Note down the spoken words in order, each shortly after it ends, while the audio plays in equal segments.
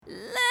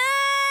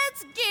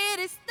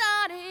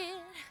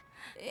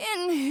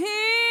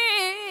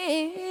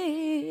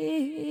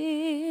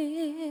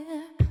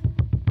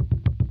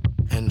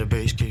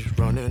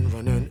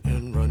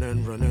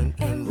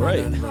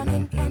right.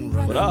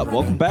 What up?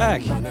 Welcome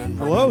back.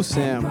 Hello,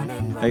 Sam.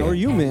 Hey, How are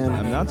you, man?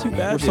 I'm not too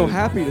bad. We're so dude.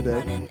 happy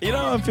today. You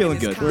know, I'm feeling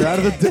good. We're out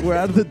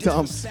of the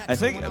dumps. I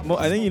think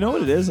you know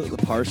what it is.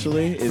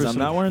 Partially is I'm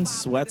not wearing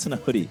sweats and a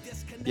hoodie.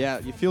 Yeah,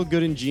 you feel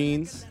good in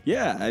jeans.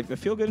 Yeah, I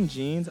feel good in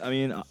jeans. I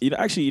mean,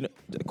 actually,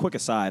 quick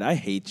aside, I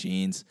hate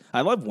jeans.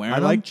 I love wearing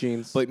them. I like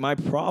jeans. But my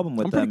problem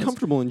with I'm them pretty is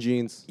comfortable in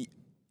jeans.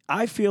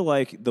 I feel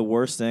like the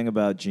worst thing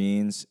about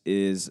jeans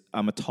is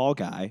I'm a tall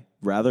guy,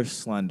 rather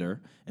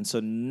slender, and so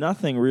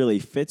nothing really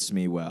fits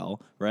me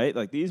well, right?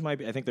 Like these might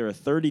be, I think they're a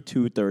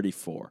 32,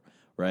 34,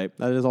 right?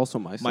 That is also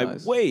my My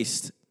size.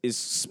 waist is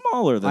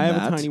smaller than that. I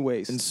have a tiny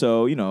waist. And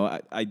so,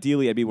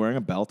 ideally I'd be wearing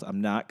a belt.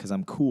 I'm not because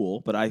I'm cool,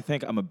 but I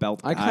think I'm a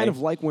belt guy. I kind of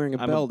like wearing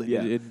a belt.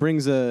 It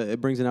brings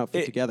an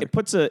outfit together.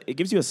 It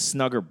gives you a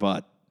snugger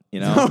butt, you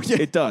know? Oh,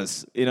 yeah. It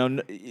does.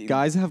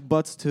 Guys have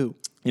butts too.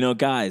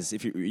 Guys,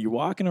 if you're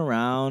walking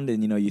around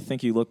and you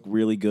think you look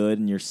really good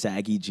in your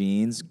saggy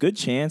jeans, good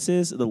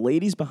chances the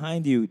ladies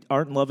behind you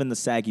aren't loving the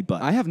saggy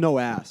butt. I have no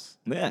ass.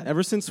 Yeah.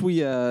 Ever since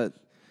we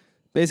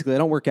basically I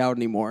don't work out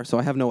anymore, so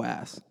I have no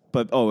ass.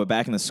 But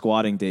back in the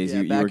squatting days,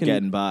 you were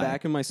getting by.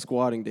 Back in my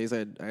squatting days,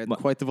 I had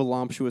quite the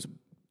voluptuous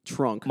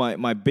trunk.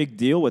 My big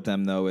deal with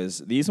them though is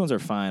these ones are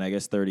fine, I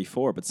guess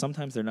 34, but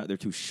sometimes they're not. They're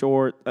too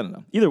short. I don't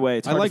know. Either way,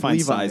 it's hard I like to find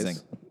Levi's. sizing.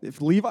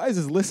 If Levi's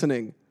is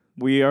listening,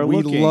 We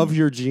looking. love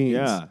your jeans.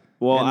 Yeah.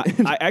 Well,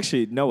 I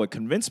actually know what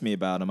convinced me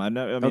about them. I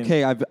mean,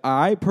 Okay,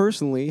 I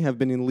personally have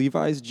been in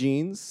Levi's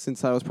jeans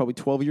since I was probably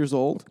 12 years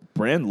old.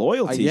 brand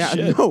loyalty. Yeah,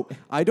 shit. no,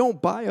 I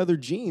don't buy other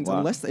jeans Wow.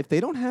 unless if they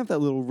don't have that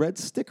little red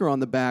sticker on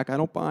the back. I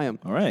don't buy them.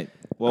 All right.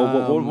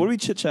 Well, what are we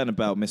chit chatting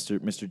about,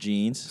 Mr.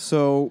 Jeans?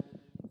 So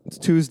it's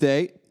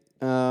Tuesday.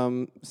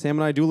 Sam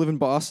and I do live in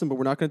Boston, but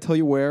we're not going to tell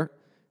you where.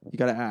 You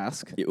got to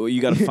ask.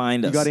 You got to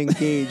find us. You got to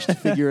engage to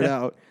figure it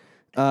out.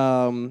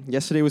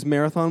 Yesterday was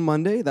Marathon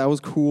Monday. That was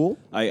cool.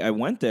 I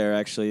went there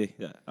actually.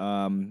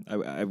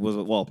 I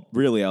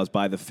was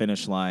by the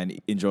finish line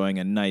enjoying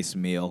a nice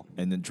meal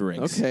and the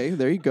drinks. Okay,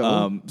 there you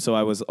go. So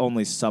I was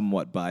only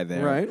somewhat by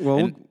there. Right, well-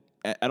 And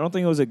I don't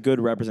think it was a good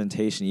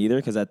representation either,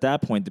 because at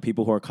that point the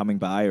people who are coming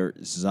by are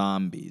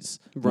zombies,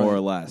 more Right. or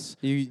less.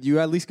 You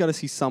at least got to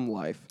see some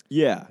life.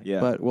 Yeah.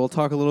 But we'll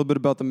talk a little bit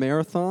about the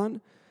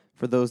marathon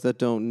for those that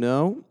don't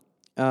know.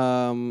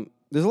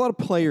 There's a lot of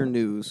player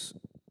news,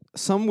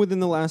 some within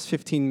the last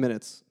 15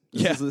 minutes.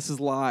 This is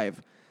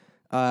live.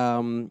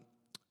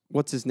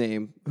 What's his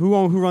name? Who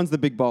runs the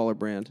Big Baller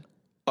brand?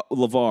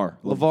 LeVar.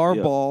 LeVar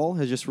Yep. Ball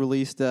has just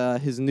released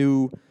his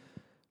new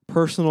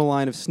personal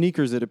line of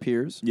sneakers, it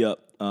appears. Yep.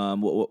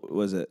 What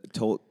was it?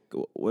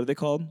 What are they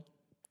called?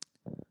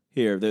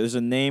 Here, there's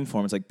a name for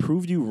them. It's like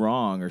 "Proved You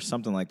Wrong" or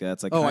something like that.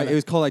 It's like It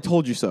was called I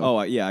Told You So.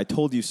 I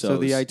told you so. So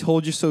the I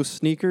Told You So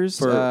sneakers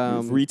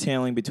for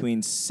retailing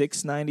between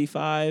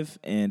 $6.95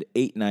 and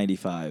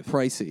 $8.95.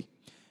 pricey,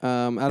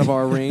 out of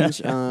our range.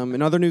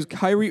 In other news,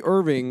 Kyrie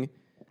Irving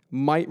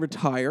might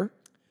retire,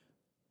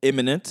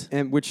 Imminent.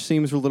 and which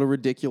seems a little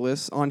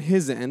ridiculous on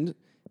his end.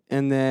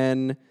 And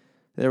then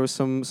there was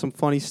some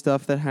funny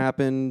stuff that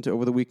happened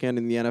over the weekend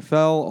in the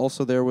NFL.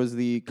 Also, there was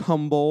the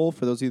Cum Bowl.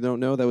 For those of you who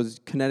don't know, that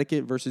was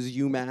Connecticut versus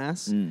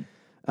UMass in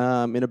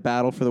a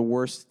battle for the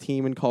worst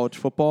team in college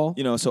football.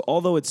 So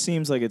although it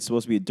seems like it's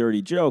supposed to be a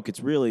dirty joke,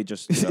 it's really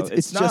just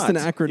It's not. just an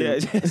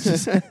acronym. Yeah, it's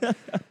just-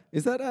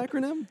 Is that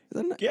acronym?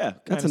 yeah,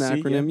 That's an kinda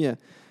see, acronym, yeah.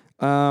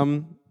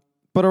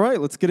 But all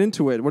right, let's get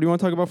into it. What do you want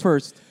to talk about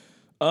first?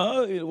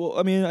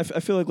 I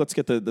feel like let's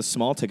get the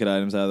small ticket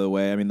items out of the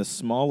way. I mean, the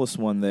smallest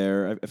one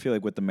there, I feel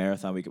like with the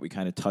marathon, we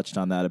kind of touched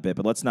on that a bit,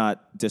 but let's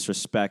not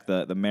disrespect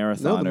the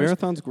marathoners. No, the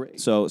marathon's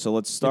great. So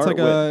let's start It's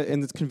like with...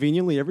 and it's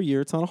conveniently every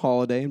year. It's on a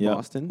holiday in Yeah.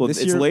 Boston. Well, this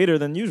it's year, later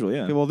than usual,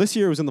 yeah. Okay, well, this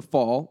year it was in the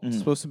fall. It's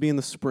supposed to be in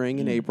the spring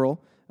in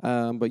April.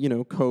 But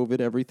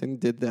COVID, everything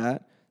did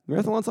that. The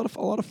marathon's a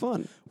lot of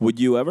fun. Would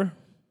you ever?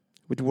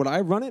 Would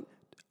I run it?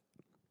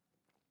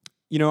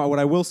 What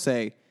I will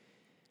say,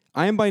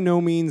 I am by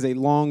no means a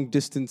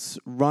long-distance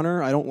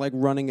runner. I don't like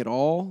running at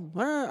all.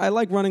 I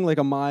like running like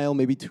a mile,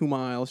 maybe 2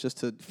 miles, just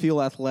to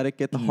feel athletic,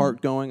 get the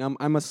heart going.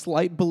 I'm a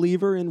slight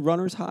believer in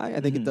runner's high. I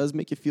think it does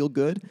make you feel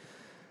good.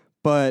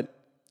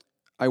 But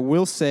I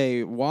will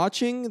say,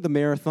 watching the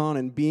marathon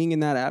and being in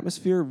that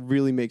atmosphere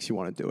really makes you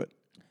want to do it.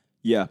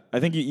 Yeah, I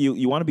think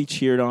you want to be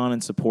cheered on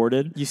and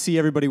supported. You see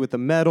everybody with the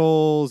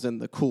medals and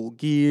the cool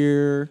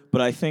gear.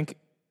 But I think,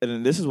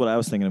 and this is what I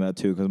was thinking about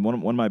too, because one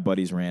of my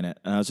buddies ran it,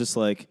 and I was just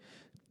like,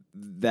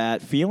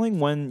 that feeling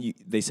when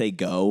they say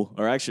go,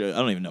 or actually, I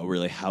don't even know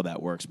really how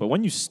that works, but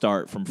when you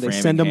start from They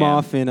Framingham, send them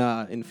off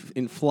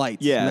in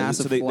flights. yeah,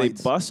 massive so they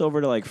flights. bus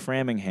over to like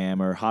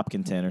Framingham or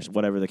Hopkinton or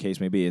whatever the case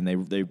may be, and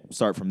they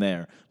start from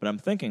there. But I'm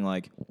thinking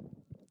like,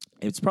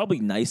 it's probably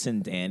nice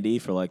and dandy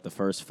for like the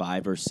first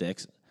 5 or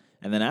 6.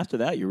 And then after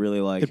that, you're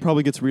really like... It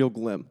probably gets real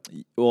glim.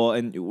 Well,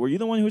 and were you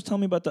the one who was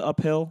telling me about the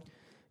uphill?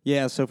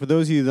 Yeah, so for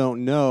those of you who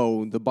don't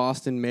know, the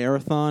Boston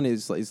Marathon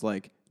is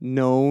like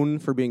known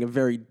for being a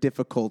very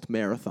difficult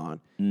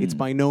marathon. It's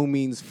by no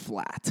means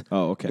flat.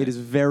 Oh, okay. It is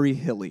very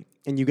hilly.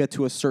 And you get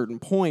to a certain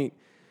point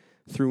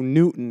through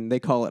Newton, they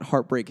call it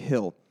Heartbreak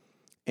Hill.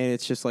 and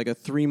it's just like a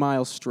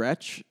 3-mile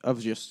stretch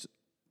of just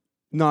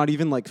not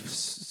even like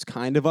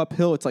kind of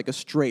uphill. It's like a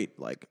straight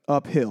like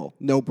uphill,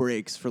 no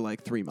brakes for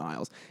like 3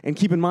 miles. And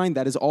keep in mind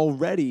that is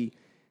already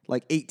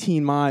like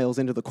 18 miles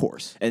into the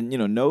course. And,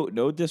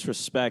 no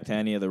disrespect to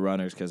any of the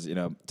runners because,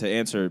 to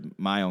answer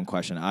my own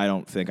question, I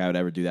don't think I would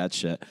ever do that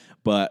shit.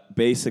 But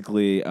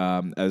basically,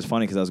 it was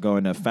funny because I was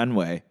going to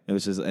Fenway. It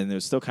was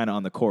still kind of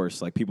on the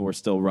course. Like, people were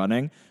still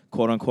running,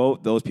 quote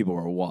unquote. Those people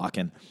were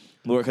walking.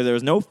 Because there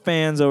was no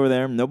fans over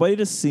there, nobody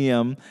to see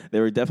them. They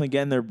were definitely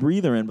getting their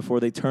breather in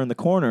before they turned the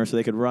corner so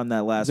they could run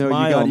that last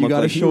mile and look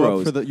like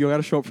heroes. You got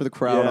to show up for the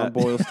crowd on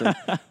Boylston.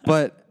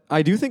 But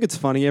I do think it's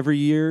funny every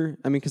year.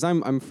 I mean, because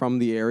I'm from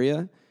the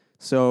area,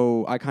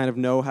 so I kind of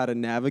know how to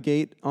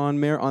navigate on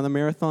the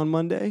Marathon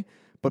Monday.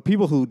 But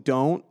people who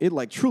don't, it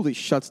like truly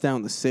shuts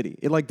down the city.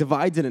 It like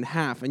divides it in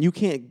half, and you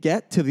can't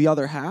get to the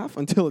other half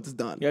until it's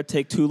done. You got to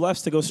take 2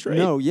 lefts to go straight.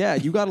 No, yeah,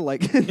 you got to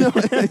like,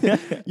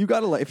 you got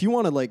to like, if you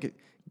want to like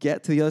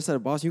get to the other side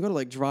of Boston, you got to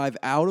like drive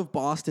out of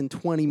Boston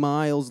 20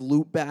 miles,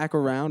 loop back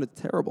around.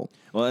 It's terrible.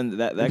 Well, and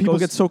people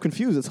get so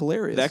confused. It's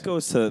hilarious. That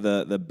goes to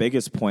the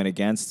biggest point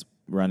against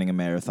running a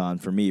marathon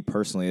for me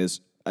personally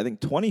is I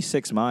think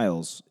 26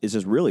 miles is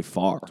just really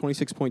far.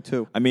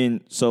 26.2. I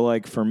mean, so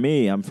like for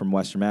me, I'm from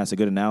Western Mass. A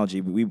good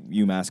analogy, we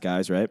UMass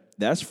guys, right?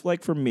 That's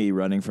like for me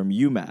running from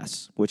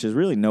UMass, which is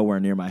really nowhere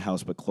near my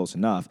house, but close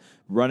enough,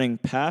 running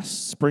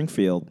past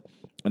Springfield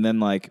and then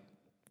like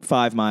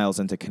 5 miles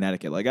into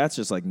Connecticut. Like that's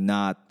just like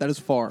not. That is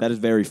far. That is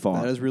very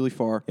far. That is really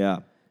far. Yeah,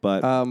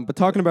 but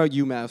talking about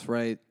UMass,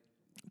 right?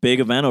 Big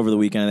event over the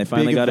weekend. They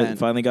finally got event. it.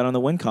 Finally got on the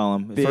win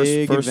column.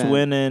 Big First event.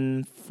 win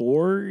in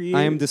 4 years.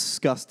 I am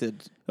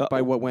disgusted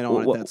by what went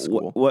on at that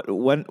school.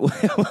 When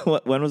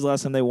was the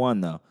last time they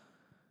won though?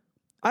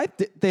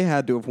 They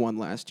had to have won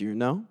last year.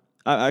 No.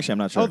 Actually, I'm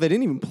not sure. Oh, they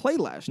didn't even play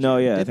last year. No,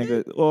 yeah, I think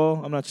that.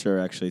 Well, I'm not sure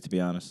actually, to be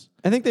honest.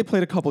 I think they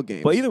played a couple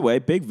games. But either way,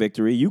 big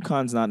victory.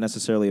 UConn's not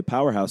necessarily a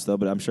powerhouse though,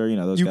 but I'm sure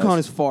those UConn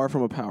guys. is far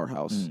from a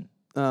powerhouse.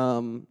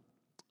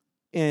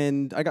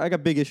 And I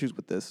got big issues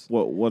with this.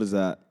 What is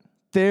that?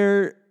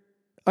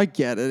 I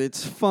get it.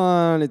 It's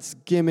fun. It's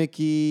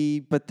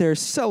gimmicky, but they're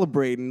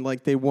celebrating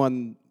like they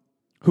won.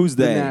 Who's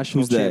the they?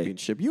 national Who's they?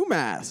 championship?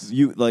 UMass.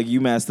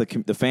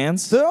 UMass the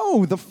fans?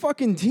 No, the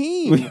fucking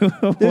team.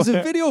 There's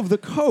a video of the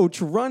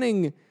coach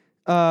running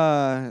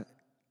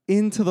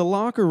into the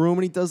locker room,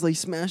 and he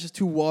smashes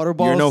 2 water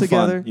bottles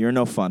together. Fun. You're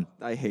no fun.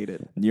 I hate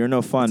it. You're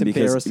no fun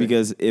It's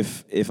because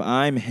if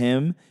I'm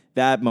him,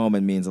 that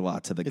moment means a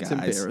lot to the guys. It's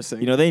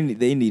embarrassing.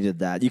 They needed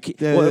that. You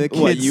the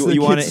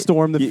kids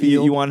storm the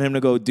field. You want him to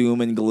go doom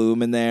and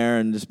gloom in there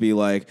and just be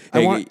like,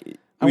 hey,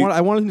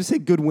 I want him to say,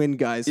 "Good win,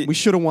 guys. We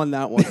should have won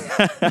that one."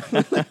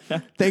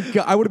 Thank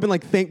God. I would have been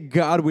like, "Thank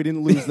God we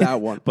didn't lose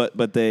that one."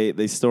 But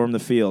they stormed the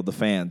field. The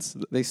fans.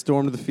 They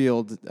stormed the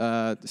field.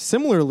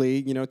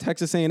 Similarly,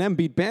 Texas A&M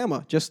beat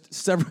Bama just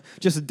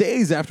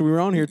days after we were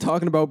on here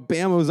talking about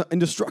Bama was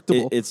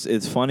indestructible.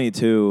 It's funny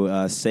too.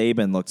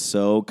 Saban looked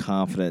so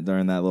confident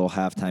during that little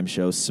halftime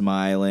show,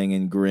 smiling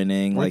and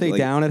grinning. Weren't they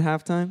down at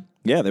halftime?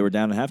 Yeah, they were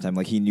down at halftime.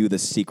 Like he knew the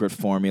secret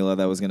formula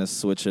that was going to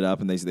switch it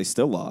up, and they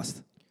still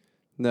lost.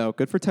 No,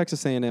 good for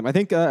Texas A&M. I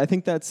think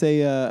that's a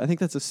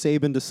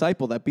Saban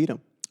disciple that beat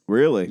him.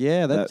 Really?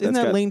 Yeah, isn't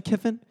that Lane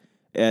Kiffin?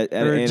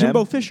 Or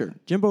Jimbo Fisher.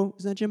 Jimbo,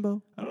 is that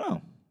Jimbo? I don't know.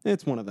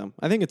 It's one of them.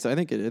 I think it's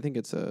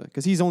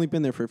because he's only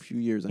been there for a few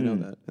years. I know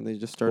that, and they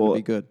just started to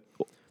be good.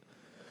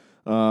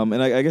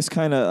 And I guess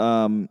kind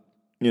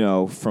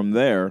of from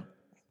there,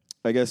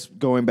 I guess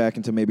going back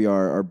into maybe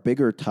our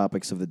bigger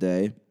topics of the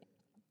day.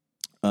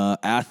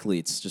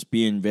 Athletes just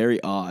being very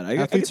odd.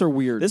 Athletes are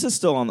weird. This is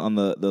still on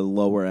the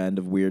lower end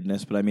of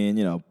weirdness, but I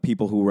mean,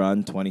 people who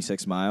run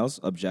 26 miles,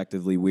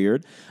 objectively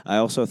weird. I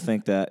also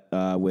think that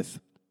with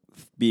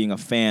being a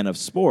fan of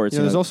sports...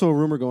 there's also a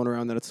rumor going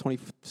around that it's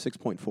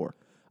 26.4.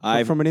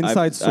 From an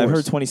inside source. I've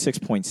heard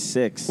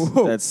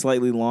 26.6. That's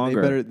slightly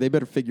longer. They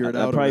better figure it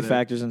out. That probably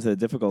factors into the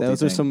difficulty.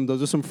 Those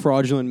are some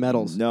fraudulent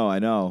metals. No, I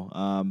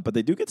know. But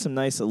they do get some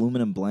nice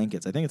aluminum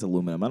blankets. I think it's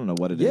aluminum. I don't know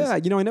what it is. Yeah,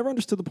 I never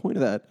understood the point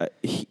of that.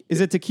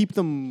 Is it to keep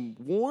them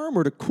warm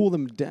or to cool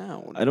them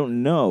down? I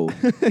don't know.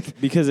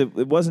 Because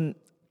it wasn't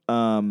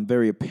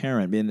very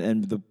apparent.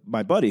 And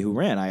my buddy who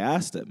ran, I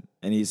asked him,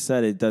 and he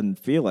said it doesn't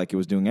feel like it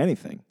was doing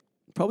anything.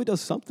 Probably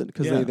does something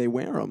because they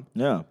wear them.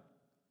 Yeah.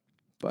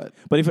 But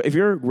if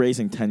you're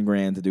raising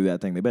 $10,000 to do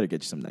that thing, they better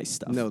get you some nice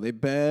stuff. No, they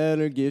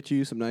better get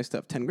you some nice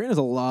stuff. $10,000 is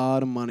a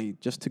lot of money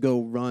just to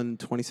go run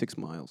 26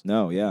 miles.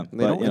 No, yeah, and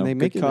they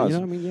make it. Cause. You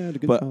know what I mean? Yeah,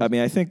 good but cause. I mean,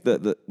 I think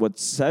that what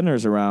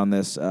centers around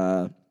this,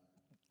 athletes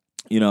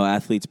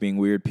being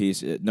weird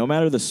piece. No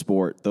matter the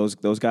sport, those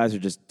guys are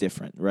just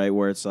different, right?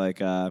 Where it's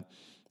like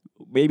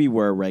maybe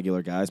we're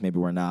regular guys, maybe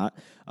we're not,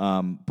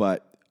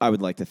 but. I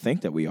would like to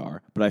think that we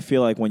are, but I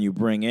feel like when you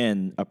bring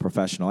in a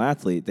professional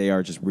athlete, they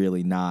are just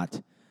really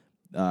not.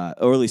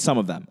 Or at least some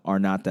of them are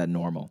not that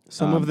normal.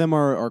 Some of them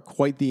are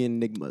quite the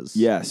enigmas.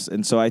 Yes,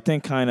 and so I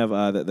think kind of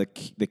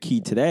the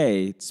key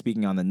today,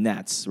 speaking on the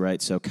Nets,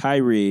 right? So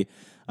Kyrie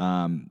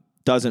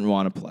doesn't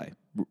want to play.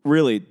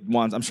 really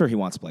wants. I'm sure he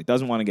wants to play.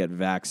 Doesn't want to get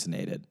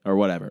vaccinated or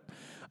whatever.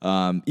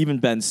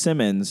 Even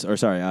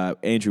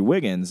Andrew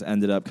Wiggins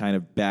ended up kind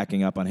of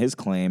backing up on his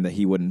claim that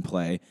he wouldn't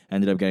play,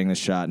 ended up getting the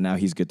shot, and now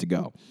he's good to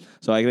go.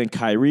 So I think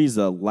Kyrie's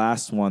the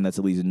last one that's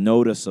at least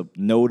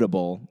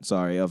notable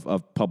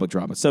of public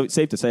drama. So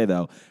safe to say,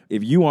 though,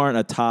 if you aren't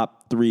a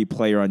top 3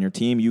 player on your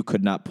team, you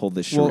could not pull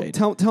this charade.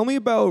 Well, tell me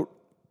about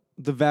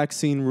the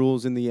vaccine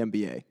rules in the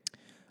NBA.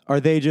 Are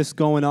they just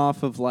going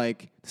off of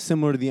like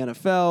similar to the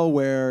NFL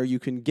where you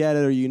can get it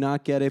or you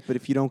not get it, but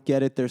if you don't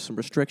get it, there's some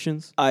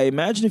restrictions? I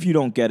imagine if you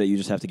don't get it, you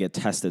just have to get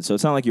tested. So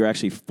it's not like you're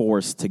actually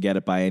forced to get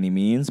it by any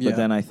means, but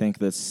then I think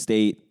the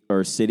state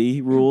or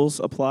city rules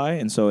apply.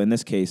 And so in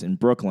this case, in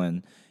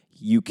Brooklyn,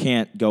 you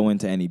can't go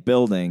into any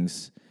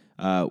buildings,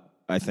 I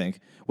think,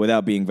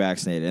 without being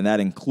vaccinated. And that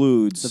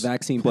includes the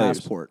vaccine players.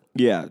 passport.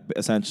 Yeah,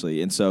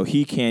 essentially. And so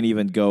he can't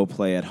even go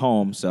play at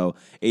home. So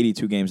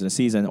 82 games in a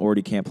season,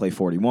 already can't play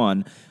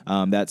 41.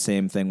 That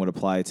same thing would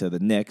apply to the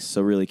Knicks.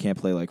 So really can't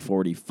play like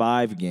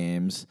 45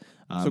 games.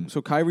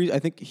 So Kyrie, I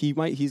think he's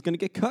going to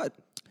get cut.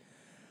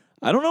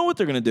 I don't know what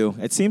they're going to do.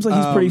 It seems like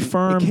he's pretty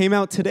firm. It came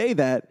out today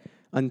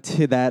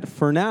that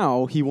for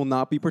now he will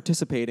not be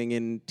participating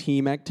in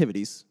team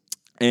activities.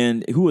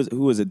 And who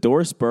was it?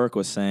 Doris Burke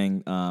was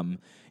saying,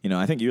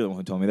 I think you're the one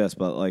who told me this,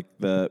 but like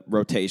the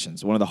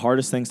rotations, one of the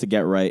hardest things to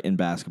get right in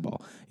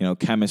basketball.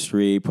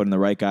 Chemistry, putting the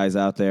right guys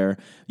out there.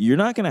 You're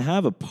not going to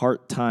have a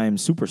part-time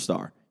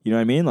superstar. You know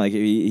what I mean? Like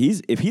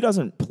if he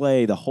doesn't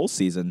play the whole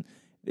season,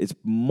 it's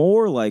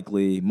most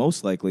likely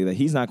that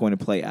he's not going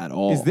to play at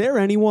all. Is there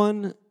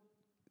anyone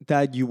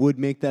that you would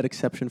make that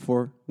exception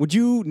for? Would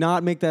you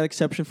not make that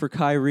exception for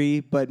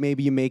Kyrie, but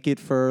maybe you make it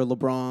for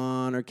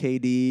LeBron or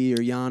KD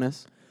or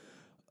Giannis?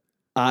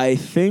 I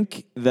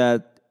think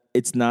that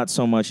it's not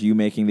so much you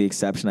making the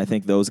exception. I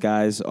think those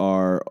guys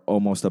are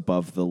almost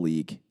above the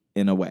league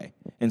in a way.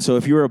 And so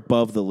if you're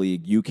above the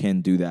league, you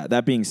can do that.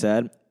 That being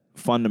said,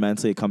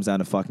 fundamentally, it comes down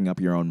to fucking up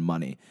your own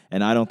money.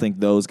 And I don't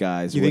think those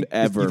guys would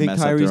ever mess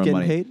up their own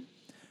money. Paid?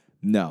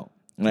 No.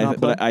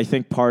 But I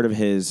think part of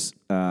his,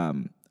 I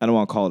don't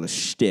want to call it a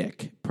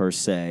shtick per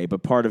se,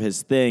 but part of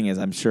his thing is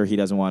I'm sure he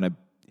doesn't want to.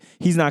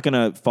 He's not going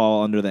to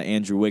fall under the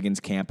Andrew Wiggins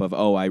camp of,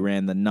 I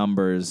ran the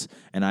numbers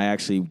and I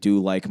actually do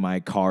like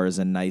my cars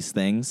and nice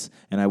things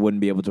and I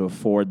wouldn't be able to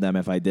afford them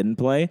if I didn't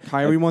play.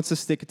 Kyrie wants to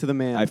stick it to the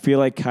man. I feel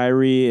like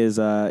Kyrie is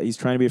he's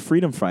trying to be a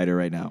freedom fighter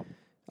right now.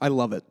 I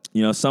love it.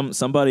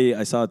 Somebody,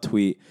 I saw a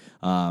tweet,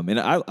 and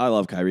I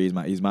love Kyrie.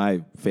 He's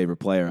my favorite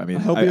player. I mean, I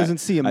hope he doesn't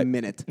see a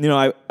minute.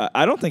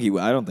 I don't think he will.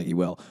 I don't think he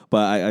will.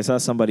 But I saw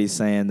somebody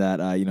saying that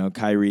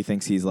Kyrie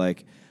thinks he's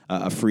like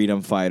a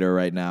freedom fighter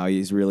right now.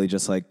 He's really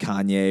just like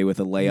Kanye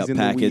with a layup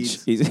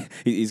package.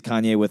 He's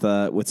Kanye with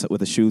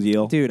a shoe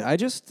deal. Dude, I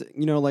just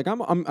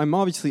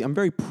I'm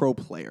very pro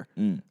player.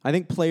 I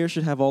think players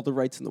should have all the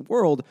rights in the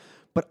world,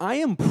 but I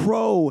am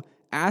pro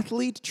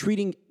athlete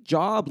treating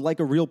job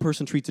like a real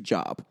person treats a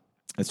job.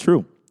 That's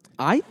true.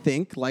 I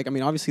think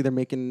obviously they're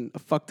making a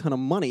fuck ton of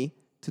money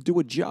to do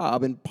a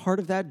job, and part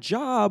of that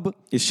job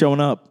is showing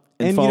up.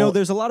 And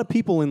there's a lot of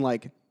people in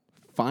like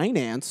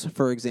finance,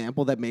 for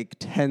example, that make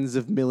tens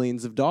of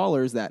millions of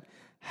dollars that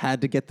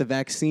had to get the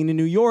vaccine in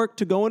New York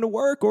to go into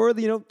work, or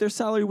their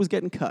salary was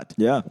getting cut.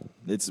 Yeah,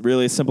 it's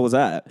really as simple as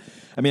that.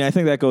 I mean, I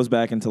think that goes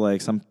back into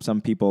like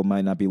some people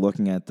might not be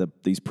looking at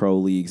these pro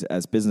leagues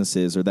as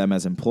businesses or them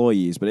as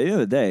employees, but at the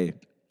end of the day,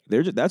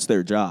 that's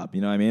their job.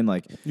 You know what I mean?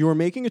 Like you are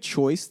making a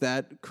choice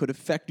that could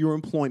affect your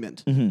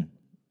employment. Mm-hmm. And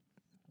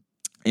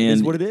it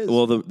is what it is.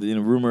 Well, the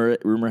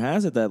rumor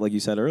has it that, like you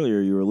said earlier,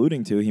 you were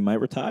alluding to, he might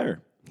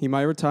retire. He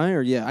might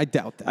retire? Yeah, I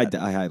doubt that.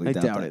 I highly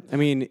doubt it. I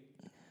mean,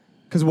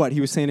 because what?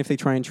 He was saying if they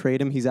try and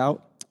trade him, he's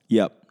out?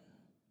 Yep.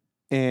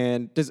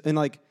 And he's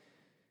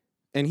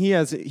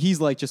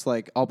like, just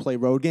like, I'll play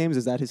road games.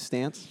 Is that his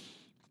stance?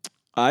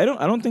 I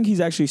don't think he's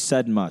actually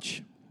said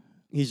much.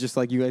 He's just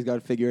like, you guys got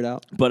to figure it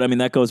out. But I mean,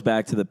 that goes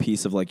back to the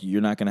piece of like,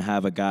 you're not going to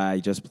have a guy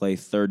just play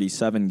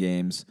 37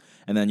 games,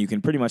 and then you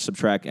can pretty much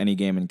subtract any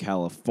game in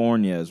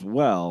California as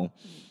well.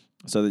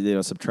 So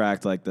that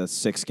subtract like the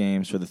 6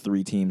 games for the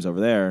 3 teams over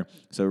there.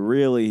 So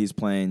really, he's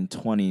playing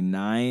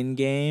 29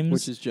 games,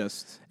 which is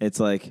just.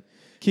 It's like,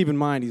 keep in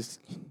mind he's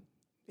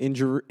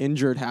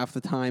injured half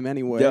the time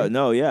anyway.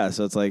 Yeah.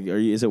 So it's like,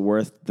 is it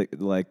worth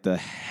the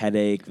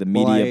headache, the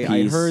media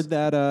piece? I heard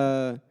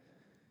that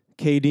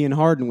KD and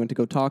Harden went to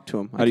go talk to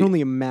him. I can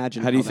only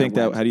imagine. How do you think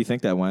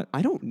that went?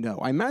 I don't know.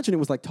 I imagine it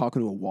was like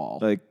talking to a wall.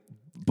 Like,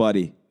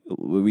 buddy,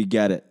 we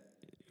get it.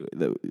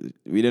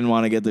 We didn't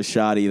want to get the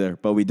shot either,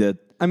 but we did.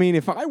 I mean,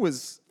 if I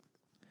was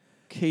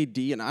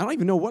KD, and I don't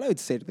even know what I would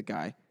say to the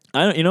guy.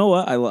 You know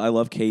what? I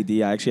love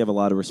KD. I actually have a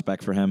lot of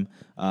respect for him.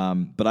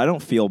 But I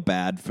don't feel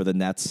bad for the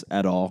Nets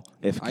at all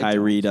if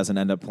Kyrie doesn't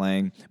end up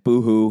playing.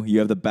 Boo-hoo. You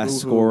have the best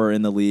scorer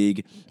in the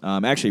league.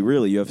 Actually,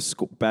 really, you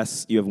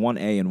have one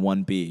A and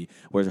one B,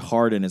 whereas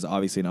Harden is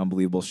obviously an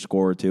unbelievable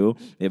scorer too.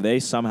 If they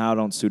somehow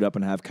don't suit up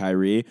and have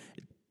Kyrie,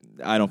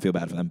 I don't feel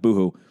bad for them.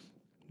 Boo-hoo.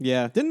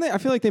 Yeah, didn't they? I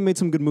feel like they made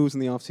some good moves in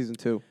the offseason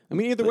too. I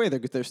mean, either way,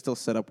 they're still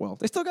set up well.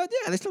 They still got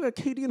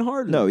Katie and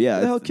Harden. No, yeah.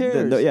 Who the hell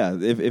cares? No, yeah.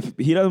 If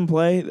he doesn't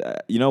play,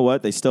 you know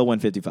what? They still win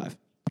 55.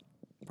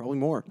 Probably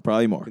more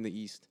Probably more. in the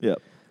East. Yep.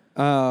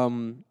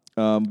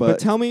 But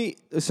tell me,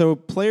 so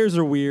players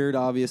are weird,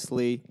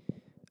 obviously,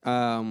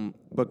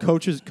 but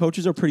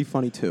coaches are pretty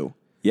funny too.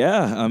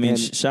 Yeah, I mean, And-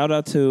 shout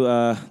out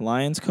to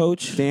Lions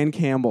coach. Dan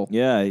Campbell.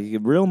 Yeah, he a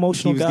real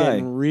emotional He was guy.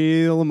 getting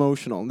real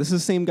emotional. This is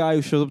the same guy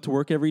who shows up to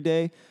work every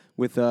day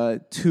with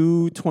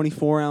two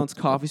 24-ounce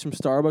coffees from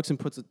Starbucks and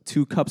puts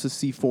 2 cups of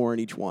C4 in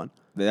each one.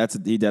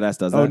 He dead ass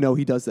does that. Oh, no,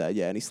 he does that,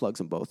 yeah, and he slugs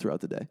them both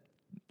throughout the day.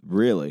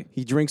 Really?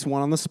 He drinks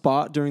one on the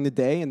spot during the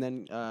day, and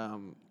then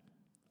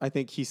I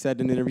think he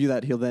said in an interview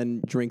that he'll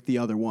then drink the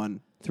other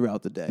one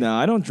throughout the day. Now,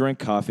 I don't drink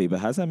coffee, but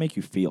how does that make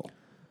you feel?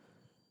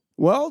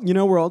 Well,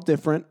 we're all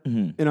different,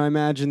 Mm-hmm. and I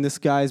imagine this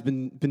guy's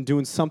been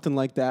doing something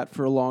like that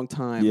for a long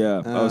time.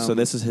 Yeah. So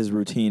this is his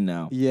routine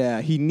now.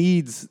 Yeah, he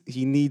needs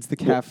the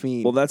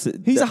caffeine. Well, that's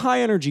it. He's a high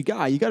energy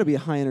guy. You got to be a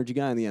high energy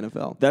guy in the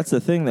NFL. That's the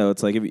thing, though.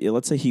 It's like,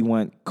 let's say he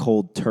went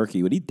cold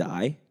turkey. Would he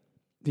die?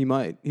 He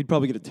might. He'd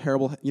probably get a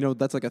terrible.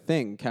 That's like a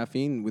thing.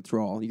 Caffeine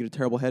withdrawal. You get a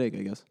terrible headache,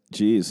 I guess.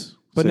 Jeez.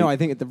 But So no, I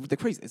think the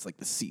crazy. It's like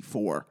the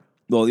C4.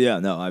 Well, yeah,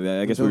 no.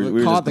 I guess The we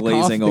were just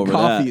glazing over the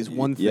coffee that. is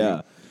one thing.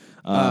 Yeah.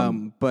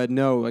 But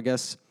no, I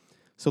guess.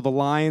 So the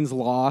Lions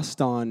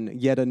lost on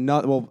yet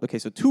another. Well, okay.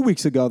 So 2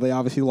 weeks ago, they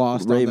obviously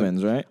lost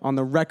Ravens, right? on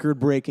the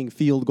record-breaking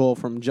field goal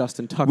from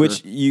Justin Tucker.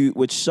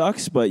 Which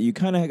sucks, but you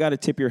kind of got to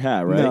tip your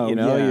hat, right? No,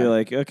 yeah. You're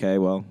like, okay,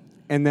 well,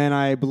 And then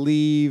I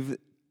believe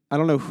I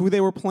don't know who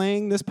they were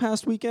playing this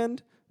past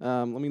weekend.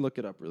 Let me look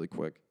it up really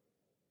quick.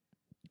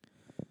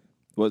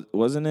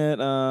 wasn't it?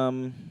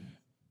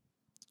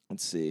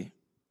 Let's see.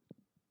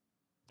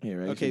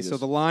 Here, Okay, so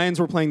the Lions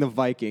were playing the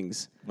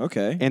Vikings,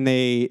 okay. and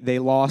they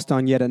lost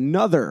on yet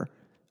another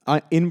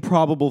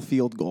improbable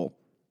field goal.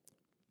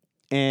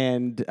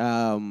 And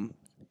And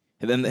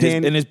then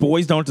Dan- his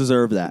boys don't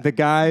deserve that. the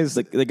guys,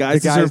 The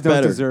guys deserve don't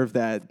better. deserve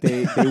that.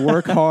 They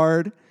work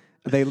hard.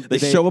 They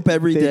show up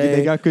every day.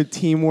 They got good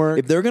teamwork.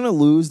 If they're gonna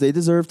lose, they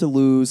deserve to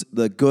lose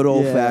the good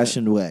old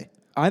fashioned way.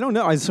 I don't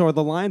know. I saw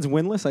the Lions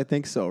winless. I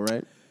think so,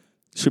 right?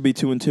 Should be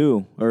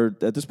 2-2, or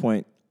at this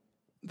point,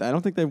 I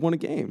don't think they've won a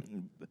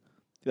game.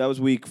 that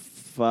was week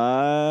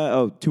 5.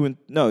 Oh,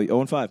 0-5.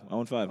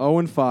 0-5.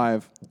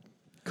 0-5.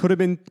 Could have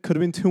been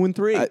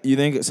 2-3. You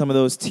think some of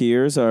those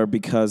tears are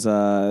because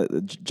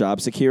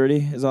job security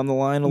is on the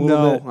line a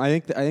little bit? No, I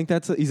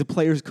think he's a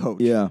player's coach.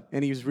 Yeah.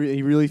 And he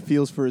really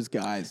feels for his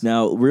guys.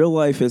 Now, real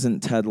life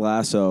isn't Ted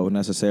Lasso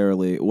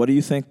necessarily. What do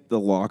you think the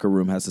locker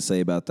room has to say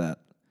about that?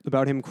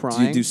 About him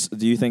crying.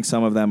 Do you think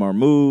some of them are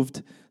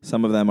moved?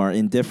 Some of them are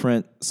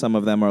indifferent? Some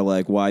of them are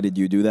like, why did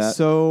you do that?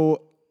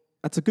 So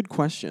that's a good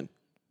question.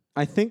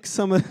 I think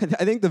I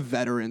think the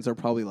veterans are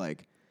probably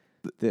like,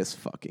 this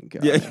fucking guy.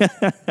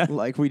 Yeah.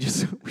 Like we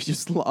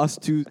just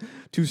lost two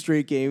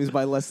straight games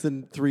by less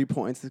than 3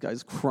 points. This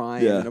guy's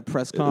crying in a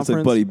press conference.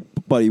 It's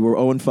like, buddy, we're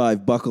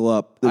 0-5. Buckle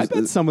up. I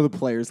bet some of the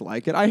players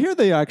like it. I hear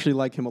they actually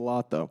like him a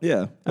lot, though.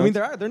 Yeah. I mean,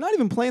 they're not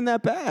even playing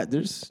that bad.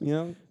 There's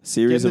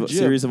series getting the jib.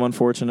 series of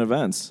unfortunate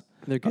events.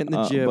 They're getting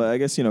the jib. But I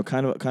guess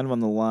kind of on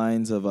the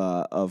lines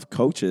of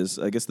coaches.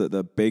 I guess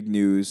the big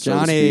news. so to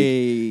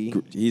Johnny,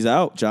 speak, he's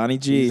out. Johnny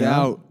G. he's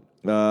out.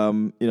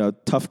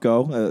 Tough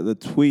go. The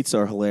tweets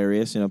are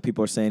hilarious.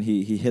 People are saying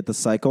he hit the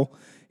cycle.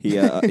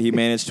 He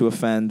managed to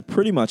offend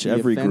pretty much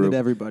every offended group.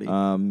 everybody.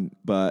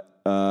 But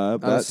I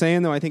was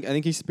saying though, I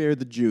think he spared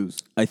the Jews.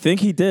 I think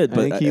he did. I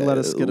But think he let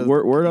us get a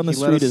word on the he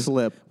let street us is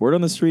slip. Word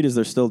on the street is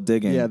they're still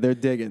digging. Yeah, they're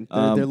digging.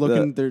 They're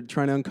looking. They're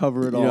trying to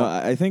uncover it all.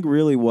 I think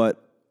really what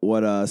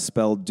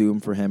spelled doom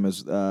for him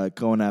is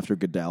going after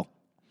Goodell.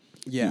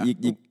 Yeah.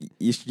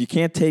 You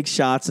can't take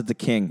shots at the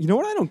king. You know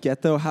what I don't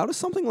get though? How does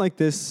something like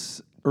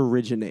this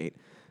originate?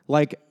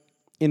 Like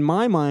in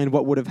my mind,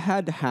 what would have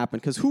had to happen?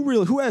 Because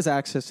who has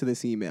access to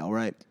this email,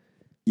 right?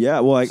 Yeah,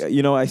 well,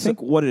 I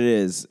think what it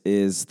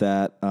is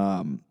that,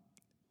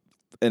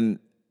 and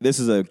this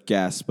is a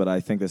guess, but I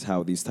think that's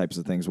how these types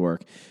of things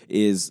work.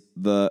 Was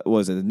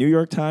it the New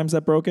York Times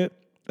that broke it?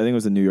 I think it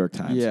was the New York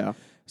Times. Yeah.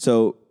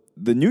 So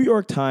the New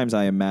York Times,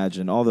 I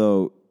imagine,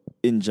 although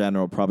in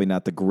general probably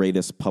not the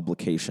greatest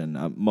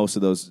publication, most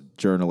of those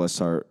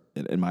journalists are,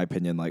 in my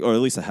opinion, or at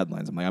least the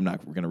headlines. I'm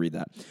not going to read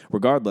that.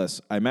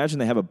 Regardless, I imagine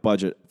they have a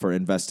budget for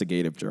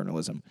investigative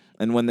journalism,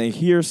 and when they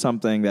hear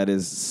something that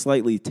is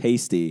slightly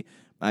tasty.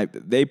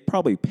 They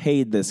probably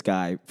paid this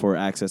guy for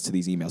access to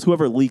these emails.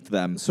 Whoever leaked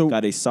them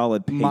got a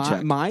solid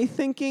paycheck. My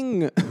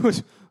thinking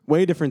was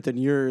way different than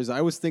yours.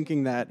 I was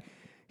thinking that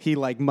he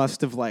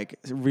must have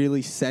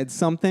really said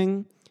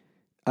something.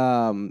 I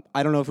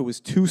don't know if it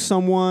was to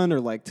someone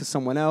or to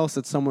someone else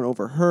that someone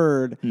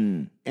overheard,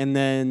 and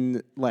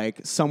then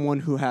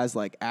someone who has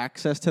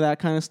access to that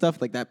kind of stuff,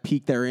 that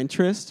piqued their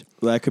interest.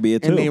 Well, that could be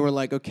it too. And they were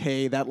like,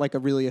 okay, that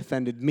really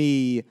offended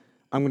me.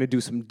 I'm going to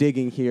do some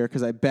digging here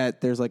because I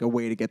bet there's a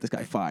way to get this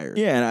guy fired.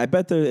 Yeah, and I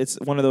bet it's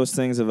one of those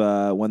things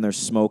of when there's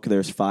smoke,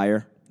 there's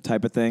fire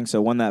type of thing.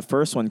 So when that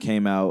first one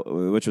came out,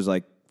 which was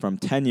from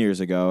 10 years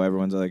ago.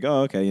 Everyone's like,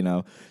 oh, okay,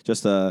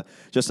 just a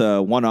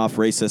one-off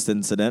racist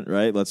incident,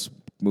 right? Let's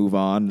move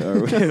on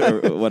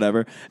or, or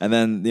whatever. And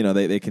then,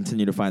 they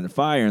continue to find the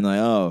fire and like,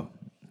 oh,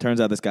 turns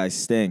out this guy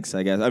stinks,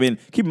 I guess. I mean,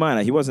 keep in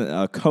mind, he wasn't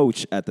a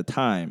coach at the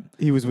time.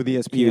 He was with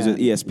ESPN. He was with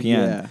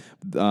ESPN.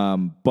 Yeah.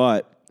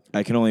 But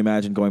I can only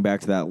imagine going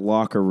back to that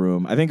locker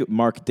room. I think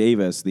Mark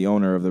Davis, the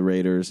owner of the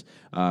Raiders,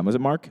 was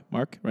it Mark?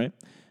 Mark, right?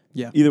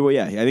 Yeah. Either way,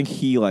 yeah. I think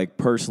he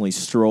personally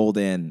strolled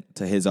in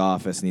to his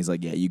office and he's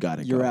like, yeah, you got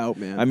to go. You're out,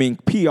 man. I mean,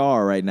 PR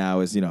right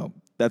now is,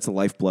 that's the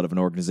lifeblood of an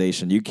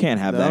organization. You can't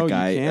have that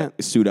guy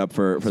suit up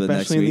for the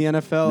next week. Especially in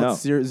the NFL,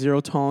 it's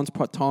zero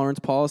tolerance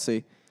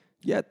policy.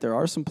 Yet there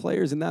are some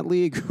players in that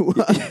league who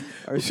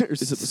are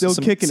still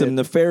kicking some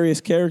nefarious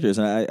characters.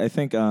 And I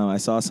think I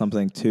saw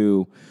something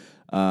too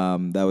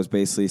that was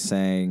basically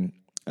saying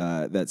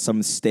that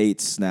some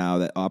states now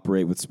that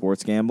operate with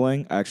sports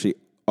gambling actually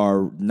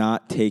are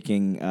not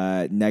taking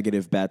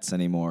negative bets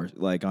anymore,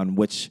 like on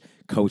which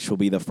coach will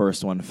be the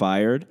first one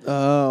fired.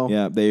 Oh.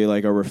 Yeah, they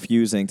are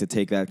refusing to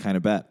take that kind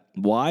of bet.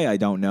 Why? I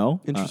don't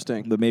know.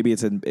 Interesting. But maybe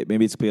it's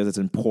because it's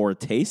in poor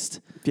taste.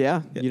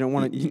 Yeah. You don't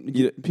want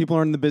to people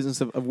are in the business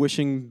of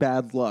wishing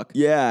bad luck.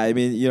 Yeah, I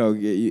mean,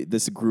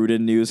 this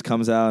Gruden news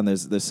comes out and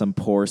there's some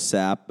poor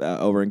sap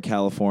over in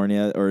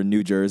California or in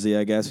New Jersey,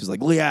 I guess, who's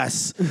like,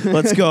 "Yes,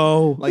 let's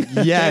go."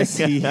 Yes,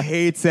 he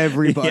hates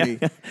everybody.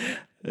 Yeah.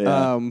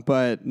 Yeah.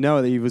 But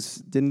no,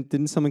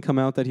 didn't someone come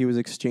out that he was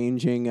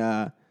exchanging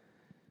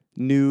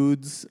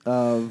nudes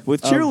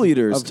with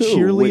cheerleaders too,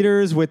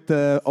 cheerleaders with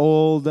the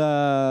old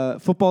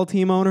football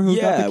team owner who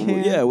got the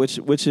can? Yeah,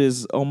 which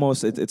is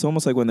almost it's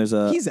almost like when there's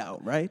he's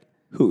out, right?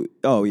 Who?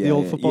 Oh yeah, the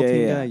old football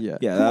team guy.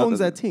 Yeah. Who owns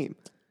that team?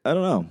 I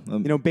don't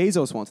know.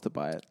 Bezos wants to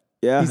buy it.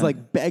 Yeah, he's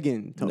like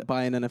begging to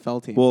buy an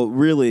NFL team. Well,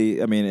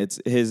 really, I mean, it's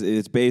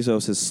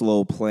Bezos'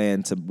 slow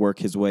plan to work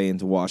his way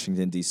into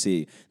Washington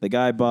D.C. The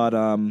guy bought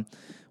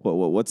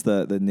what's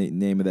the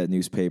name of that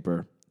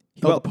newspaper?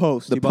 The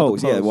Post. The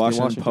Post, yeah,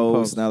 Washington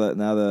Post. Now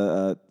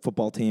the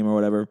football team or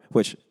whatever,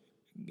 which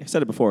I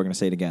said it before, I'm going to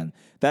say it again.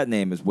 That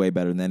name is way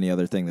better than any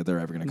other thing that they're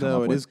ever going to come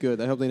up with. No, it is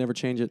good. I hope they never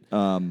change it.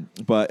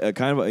 But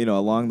kind of,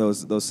 along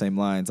those same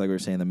lines, like we were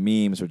saying, the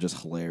memes were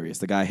just hilarious.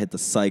 The guy hit the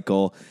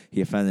cycle. He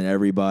offended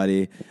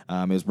everybody.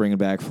 He was bringing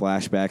back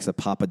flashbacks of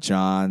Papa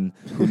John,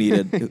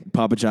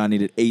 Papa John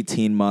needed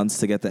 18 months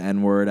to get the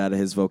N-word out of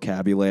his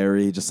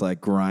vocabulary, just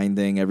like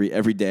grinding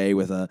every day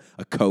with a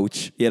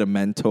coach. He had a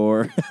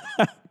mentor.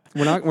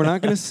 We're not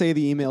going to say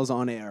the emails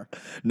on air.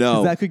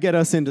 No, that could get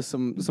us into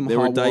some. They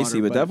were dicey,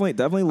 water, but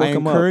definitely look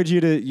them up. I encourage you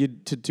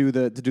to do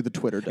the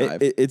Twitter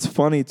dive. It's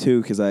funny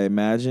too because I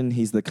imagine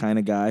he's the kind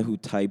of guy who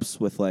types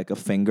with like a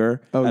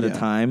finger at a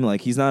time.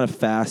 Like he's not a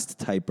fast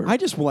typer. I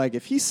just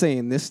if he's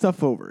saying this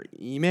stuff over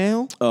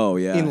email. Oh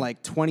yeah. In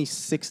like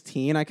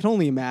 2016, I can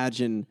only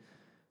imagine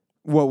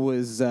what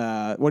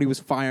he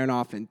was firing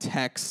off in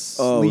texts,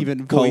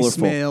 leaving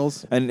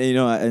voicemails, and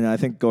and I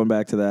think going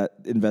back to that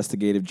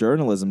investigative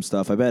journalism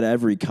stuff, I bet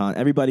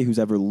everybody who's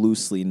ever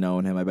loosely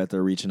known him, I bet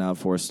they're reaching out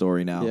for a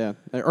story now. Yeah,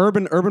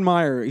 Urban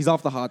Meyer, he's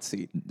off the hot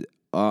seat.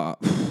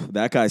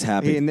 That guy's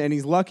happy, and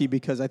he's lucky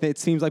because I think it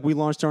seems like we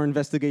launched our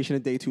investigation a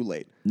day too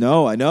late.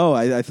 No, I know.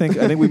 I think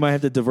we might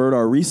have to divert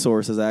our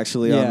resources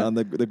actually on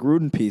the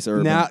Gruden piece.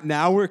 Urban.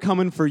 Now we're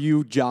coming for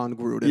you, John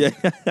Gruden.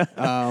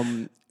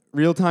 Yeah.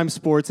 Real-time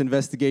sports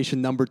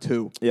investigation number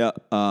 2. Yeah.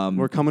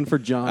 We're coming for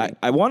John.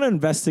 I want to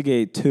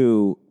investigate,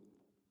 too,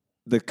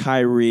 the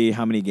Kyrie,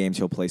 how many games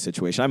he'll play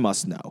situation. I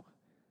must know.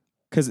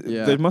 Because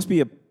there must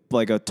be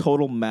a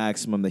total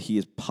maximum that he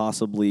is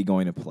possibly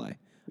going to play.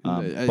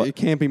 It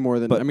can't be more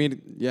than.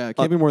 It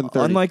can't be more than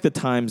 30. Unlike the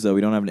times, though,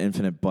 we don't have an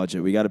infinite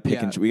budget. We got to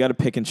pick and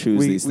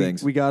choose these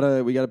things. We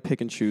gotta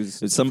pick and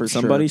choose. We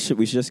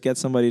should just get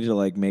somebody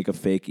to make a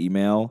fake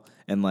email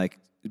and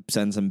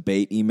send some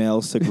bait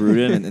emails to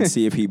Gruden and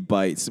see if he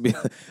bites.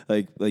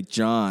 like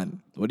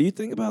John, what do you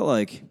think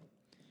about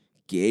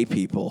gay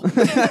people?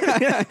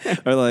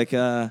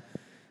 Or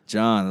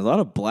John, a lot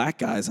of black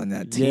guys on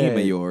that team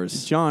of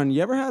yours. John,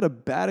 you ever had a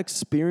bad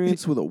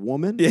experience with a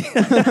woman?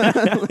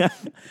 And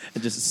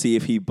just see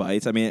if he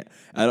bites. I mean,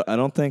 I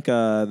don't think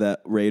that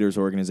Raiders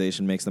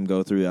organization makes them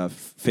go through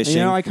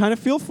fishing. I kind of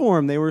feel for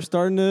him. They were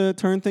starting to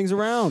turn things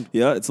around.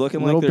 Yeah, it's looking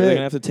like they're going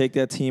to have to take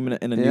that team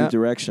in a new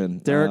direction.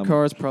 Derek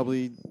Carr's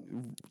probably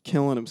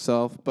killing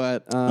himself,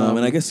 but and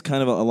I guess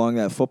kind of along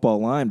that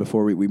football line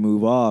before we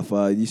move off,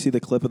 you see the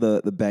clip of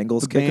the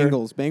Bengals kicker?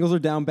 Bengals are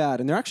down bad,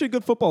 and they're actually a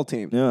good football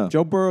team. Yeah.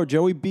 Joe Burrow,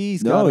 Joey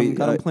B's got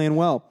him playing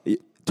well.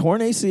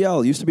 Torn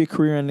ACL used to be a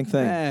career-ending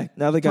thing.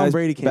 Now the guy's Tom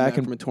Brady came back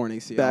from a torn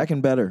ACL, back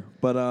and better.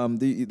 But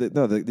do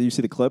you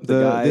see the clip?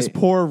 This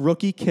poor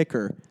rookie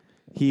kicker,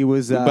 he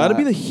was about to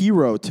be the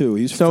hero too.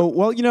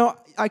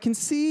 I can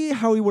see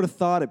how he would have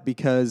thought it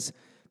because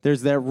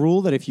there's that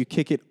rule that if you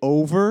kick it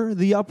over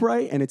the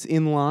upright and it's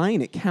in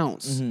line, it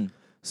counts. Mm-hmm.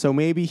 So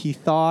maybe he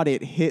thought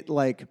it hit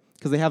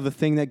because they have the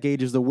thing that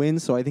gauges the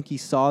wind. So I think he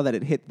saw that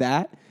it hit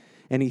that,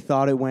 and he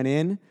thought it went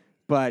in.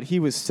 But he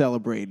was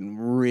celebrating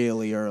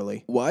really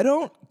early. Why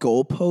don't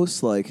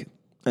goalposts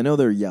I know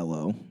they're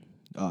yellow,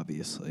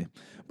 obviously,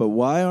 But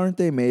why aren't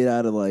they made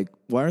out of like?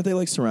 Why aren't they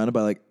like surrounded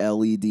by like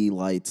LED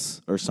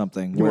lights or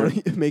something? You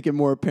want to make it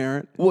more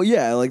apparent? Well,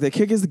 yeah, like the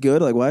kick is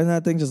good. Like, why doesn't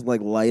that thing just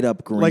like light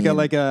up green?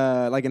 Like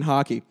in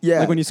hockey. Yeah.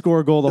 Like when you score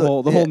a goal,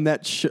 the whole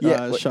net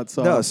like, shuts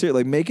off. No, seriously,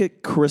 like make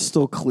it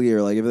crystal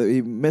clear. Like if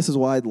he misses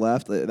wide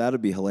left, that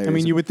would be hilarious. I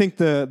mean, you would think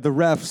the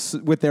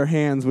refs with their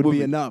hands would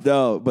be enough.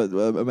 No, but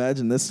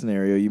imagine this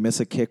scenario: you miss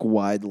a kick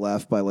wide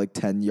left by like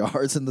 10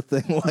 yards, and the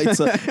thing lights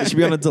up. It should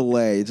be on a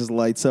delay. It just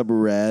lights up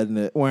red, and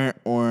it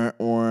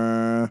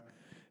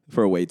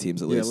for away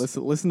teams at least.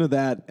 Yeah, listen to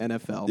that,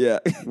 NFL. Yeah,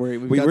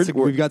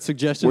 we've got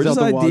suggestions. We're just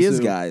out the ideas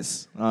wazoo.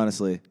 Guys,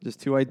 honestly. Just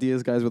two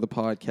ideas guys with a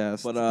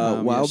podcast. But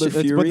Wilder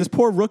Fury. But this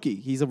poor rookie,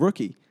 he's a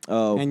rookie.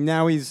 Oh, and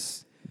now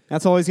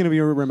that's all he's going to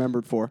be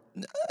remembered for.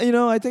 You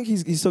know, I think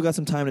he's still got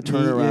some time to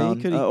turn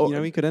around.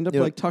 He could end up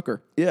like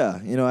Tucker. Yeah,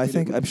 you know,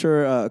 I'm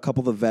sure a couple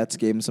of the vets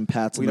gave him some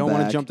pats on the back. We don't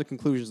want to jump to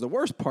conclusions. The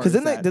worst part is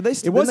that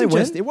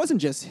it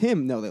wasn't just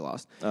him. No, they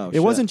lost. Oh, it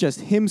wasn't just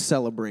him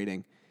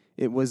celebrating.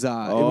 It was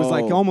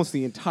like almost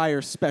the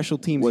entire special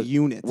teams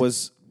unit. And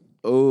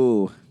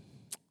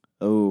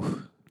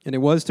it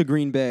was to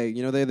Green Bay.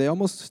 You know, they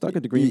almost stuck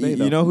it to Green Bay.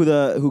 Though. You know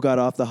who got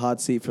off the hot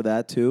seat for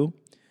that too?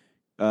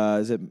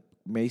 Is it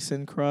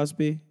Mason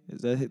Crosby?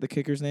 Is that the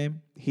kicker's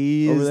name?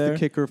 He is the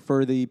kicker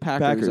for the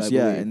Packers.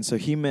 Yeah, and so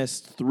he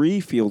missed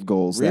 3 field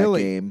goals that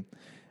game.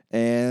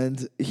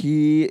 And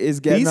he is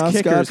getting off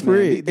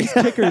scot-free.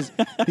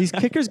 These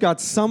kickers got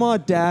some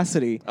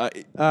audacity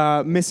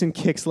missing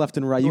kicks left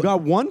and right. You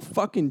got one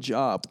fucking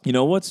job. You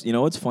know what's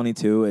funny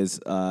too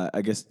is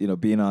I guess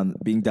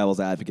being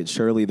devil's advocate.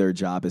 Surely their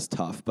job is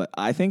tough, but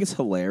I think it's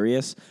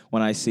hilarious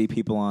when I see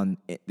people on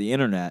the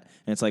internet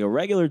and it's like a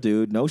regular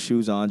dude, no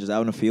shoes on, just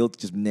out in the field,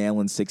 just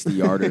nailing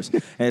 60-yarders,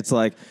 and it's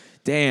like,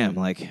 damn,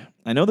 like.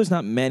 I know there's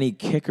not many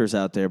kickers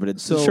out there, but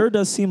it sure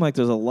does seem like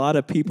there's a lot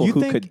of people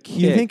who could kick.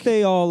 You think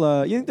they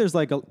all? You think there's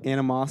like an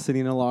animosity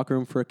in a locker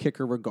room for a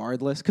kicker,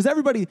 regardless? Because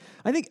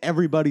I think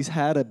everybody's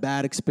had a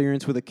bad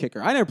experience with a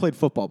kicker. I never played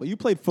football, but you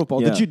played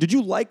football. Yeah. Did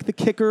you like the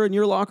kicker in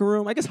your locker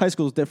room? I guess high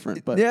school is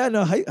different, but yeah,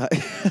 no,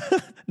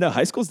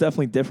 high school's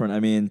definitely different.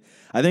 I mean,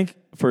 I think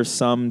for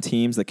some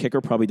teams the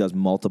kicker probably does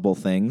multiple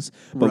things,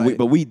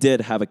 but we did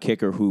have a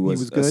kicker who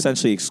was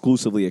essentially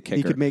exclusively a kicker.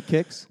 He could make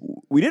kicks.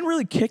 We didn't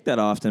really kick that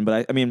often,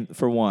 but I mean,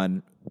 for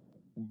one,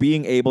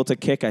 being able to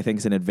kick, I think,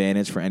 is an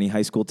advantage for any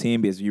high school team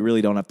because you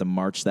really don't have to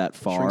march that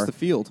far. Shrinks the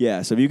field.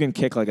 Yeah, so if you can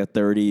kick like a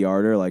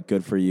 30-yarder, like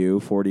good for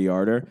you,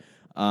 40-yarder.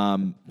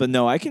 But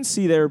no, I can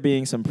see there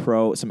being some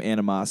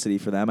animosity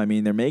for them. I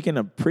mean, they're making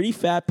a pretty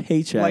fat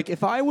paycheck. Like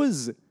if I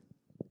was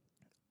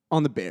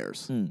on the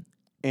Bears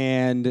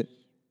and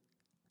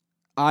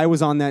I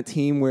was on that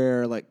team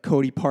where like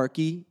Cody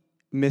Parkey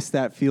missed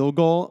that field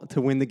goal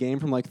to win the game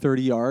from like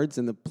 30 yards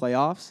in the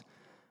playoffs,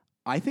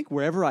 I think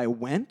wherever I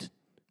went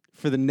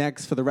for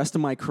the rest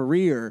of my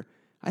career,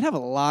 I'd have a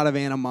lot of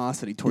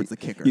animosity towards the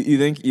kicker. You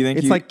think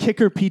it's like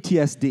kicker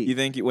PTSD. You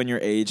think when your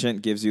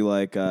agent gives you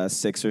like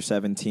 6 or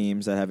 7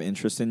 teams that have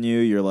interest in you,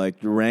 you're like,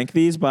 rank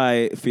these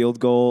by field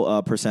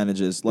goal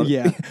percentages.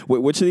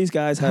 Which of these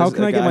guys has How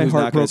can I get my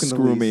heart broken?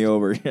 Screw me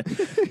over.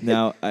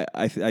 Now,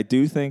 I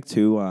do think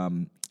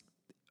too.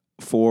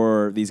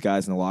 For these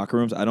guys in the locker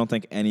rooms, I don't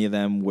think any of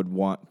them would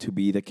want to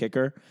be the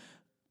kicker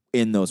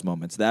in those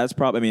moments. That's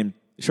probably. I mean,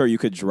 sure, you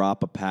could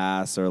drop a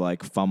pass or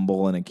like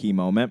fumble in a key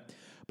moment.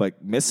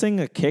 But missing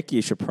a kick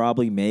you should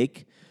probably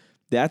make,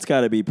 that's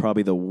got to be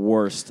probably the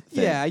worst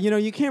thing. Yeah,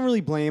 you can't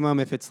really blame him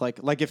if it's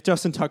like if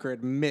Justin Tucker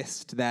had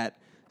missed that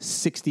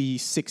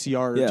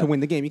 66-yarder to win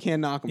the game. You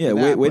can't knock him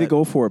for that. Way to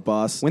go for it,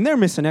 boss. When they're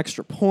missing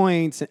extra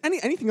points and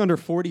anything under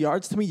 40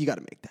 yards, to me, you got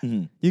to make that.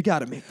 Mm-hmm. You got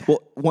to make that.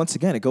 Well, once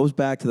again, it goes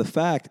back to the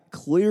fact,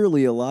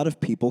 clearly a lot of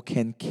people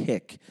can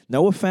kick.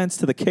 No offense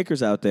to the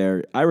kickers out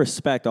there. I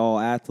respect all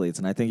athletes,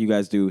 and I think you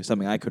guys do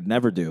something I could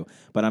never do.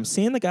 But I'm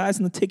seeing the guys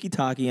in the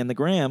tiki-taki and the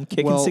gram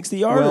kicking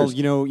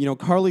 60-yarders. Well,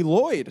 Carly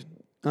Lloyd,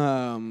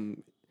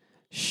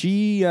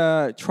 she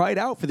tried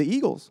out for the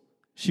Eagles.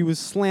 She was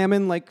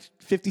slamming like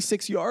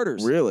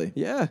 56-yarders. Really?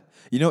 Yeah.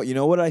 You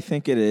know what I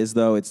think it is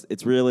though.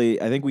 It's really,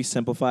 I think we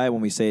simplify it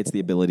when we say it's the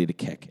ability to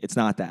kick. It's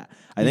not that.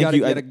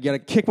 You gotta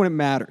kick when it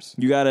matters.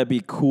 You gotta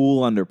be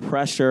cool under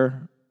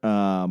pressure.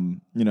 At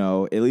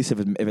least if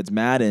it's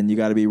Madden, you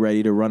gotta be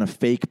ready to run a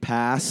fake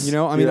pass.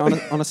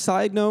 On a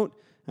side note,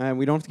 and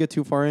we don't have to get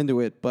too far into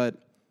it, but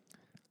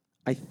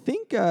I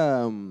think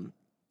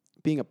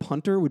being a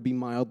punter would be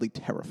mildly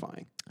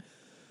terrifying.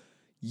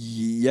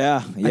 Yeah.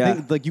 I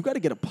think you got to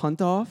get a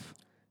punt off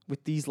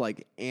with these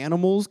like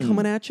animals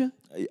coming at you.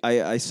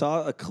 I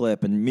saw a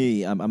clip, and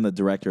I'm the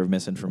director of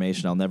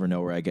misinformation. I'll never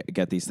know where I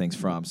get these things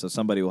from. So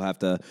somebody will have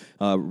to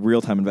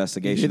real-time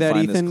investigation. You hear that,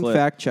 find Ethan? This clip.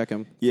 Fact check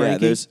him. Yeah,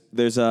 Frankie?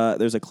 there's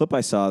a clip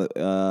I saw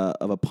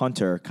of a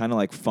punter kind of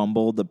like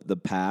fumbled the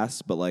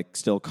pass, but like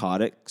still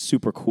caught it.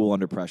 Super cool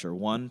under pressure.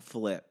 One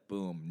flip,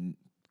 boom,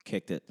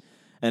 kicked it.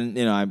 And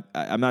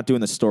I'm not doing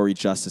the story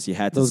justice. You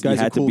had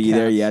to be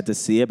there. You had to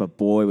see it. But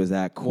boy, was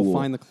that cool. We'll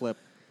find the clip.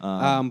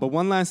 But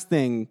one last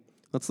thing.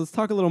 Let's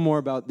talk a little more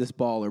about this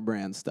Baller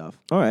brand stuff.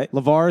 All right.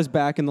 LeVar is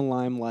back in the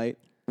limelight.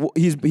 Well,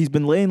 he's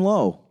been laying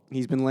low.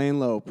 He's been laying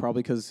low,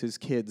 probably because his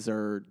kids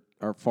are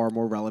far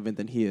more relevant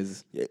than he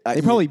is. I-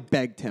 They probably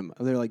begged him.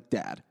 They're like,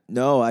 Dad.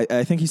 No,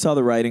 I think he saw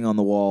the writing on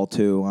the wall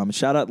too.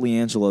 Shout out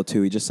LiAngelo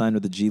too. He just signed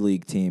with the G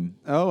League team,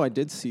 Oh, I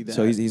did see that.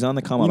 so he's on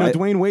the come you up. know, I,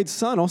 Dwayne Wade's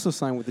son also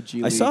signed with the G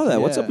League. I saw that.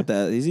 What's Yeah. up with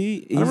that? Is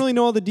he? I don't really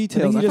know all the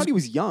details. he I just- thought he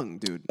was young,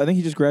 dude. I think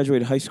he just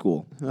graduated high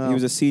school. Oh. He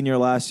was a senior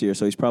last year,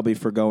 so he's probably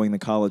forgoing the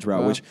college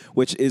route, Wow.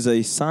 which is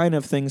a sign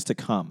of things to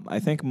come. I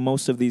think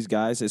most of these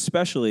guys,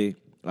 especially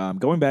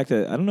going back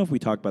to, I don't know if we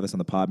talked about this on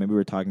the pod. Maybe we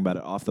were talking about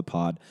it off the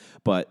pod,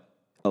 but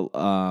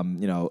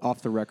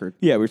Off the record.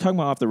 yeah, we were talking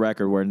about off the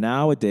record. Where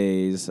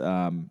nowadays,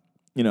 and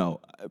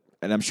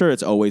I'm sure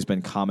it's always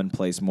been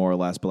commonplace more or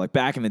less, but like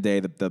back in the day,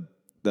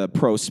 the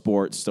pro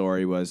sports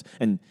story was,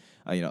 and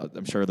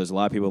I'm sure there's a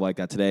lot of people like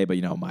that today, but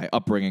my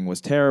upbringing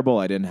was terrible.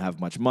 I didn't have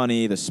much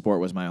money. The sport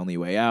was my only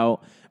way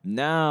out.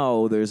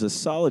 Now there's a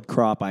solid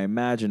crop, I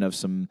imagine, of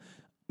some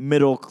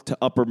middle to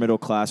upper middle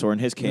class, or in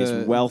his case,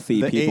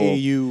 wealthy the people.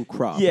 AAU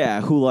crop. Yeah,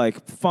 who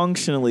like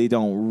functionally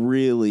don't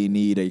really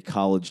need a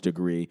college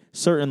degree.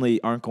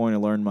 Certainly aren't going to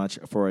learn much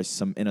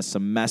in a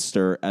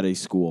semester at a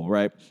school,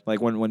 right?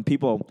 Like when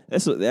people,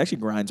 it actually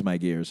grinds my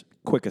gears.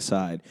 Quick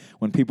aside,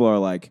 when people are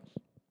like,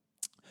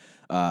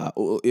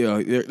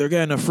 they're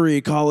getting a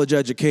free college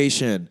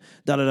education,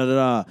 da da da da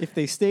da. If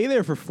they stay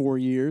there for 4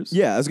 years.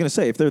 Yeah, I was gonna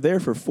say if they're there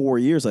for 4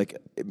 years, like,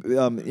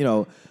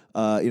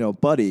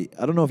 buddy,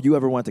 I don't know if you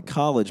ever went to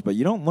college, but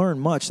you don't learn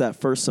much that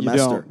first semester.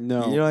 don't,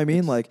 no. You know what I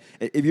mean? Like,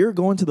 if you're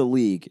going to the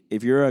league,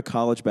 if you're a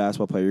college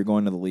basketball player, you're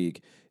going to the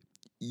league.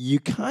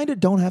 You kind of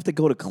don't have to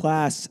go to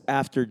class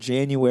after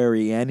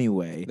January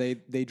anyway.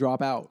 They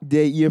drop out.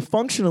 You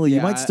functionally,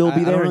 you might still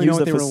be I there don't and really know use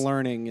what the they were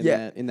learning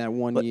in that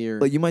 1 year.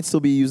 But you might still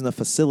be using the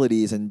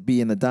facilities and be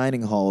in the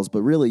dining halls.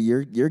 But really,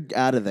 you're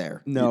out of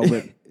there. No,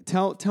 but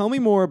tell me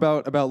more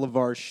about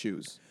LeVar's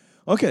shoes.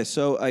 Okay,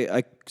 so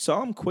I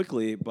saw him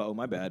quickly, but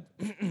my bad.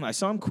 I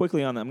saw him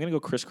quickly I'm going to go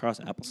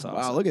crisscross applesauce.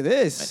 Wow, look at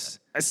this.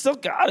 I still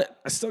got it.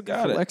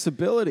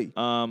 Flexibility.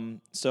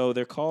 So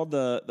they're called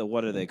the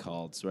what are they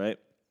called, right?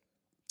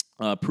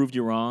 Proved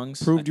you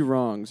wrongs. Proved you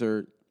wrongs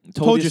or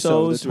Told you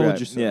so. so's. The told Right.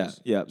 you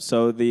so's. Yeah.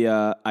 So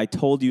the I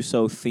told you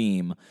so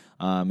theme,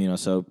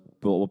 so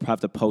we'll have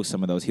to post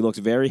some of those. He looks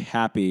very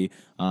happy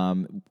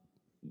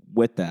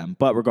with them.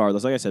 But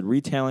regardless, like I said,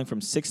 retailing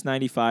from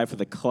 $6.95 for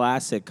the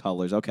classic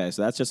colors. Okay,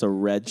 so that's just a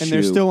red shoe. And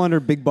they're still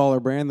under Big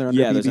Baller Brand. They're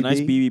under BBB. There's a nice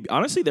BBB.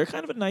 Honestly, they're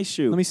kind of a nice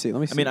shoe. Let me see. I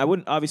mean, I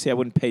wouldn't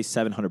pay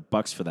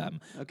 $700 for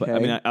them. But I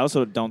Okay. mean, I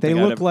also don't They think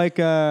look like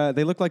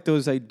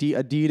those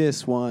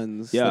Adidas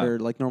ones Yeah. that are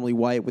like normally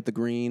white with the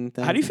green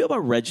thing. How do you feel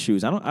about red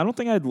shoes? I don't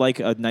think I'd like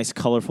a nice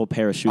colorful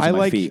pair of shoes on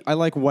my feet. I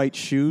like white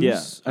shoes. Yeah,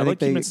 I I like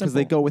think keeping it because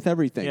they simple. go with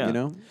everything. Yeah. You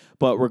know.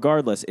 But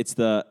regardless, it's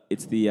the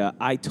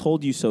I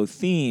told you so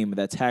theme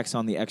that tacks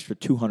on the extra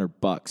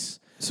 $200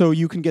 So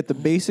you can get the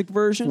basic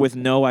version with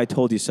no I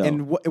told you so.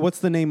 And what's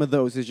the name of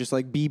those? Is just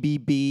like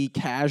BBB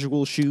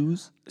casual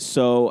shoes?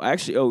 So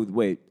actually,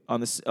 wait on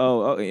this.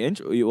 Well,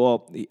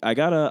 I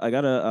got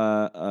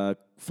a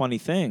funny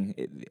thing.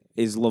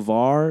 Is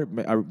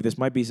LeVar? This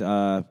might be.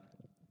 I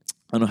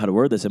don't know how to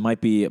word this. It might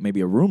be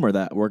maybe a rumor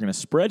that we're going to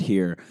spread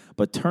here.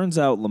 But turns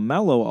out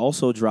LaMelo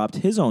also dropped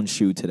his own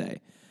shoe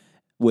today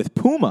with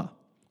Puma.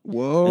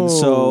 Whoa! And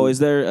so is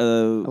there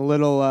a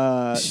little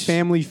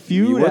family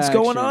feud? What's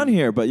going action. on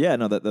here? But yeah,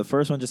 no, the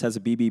first one just has a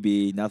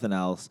BBB, nothing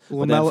else.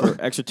 But then LaMelo-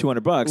 for extra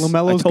 $200, LaMelo's I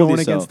told going you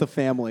so. against the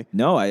family.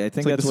 No, I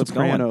think like that's the what's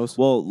Sopranos.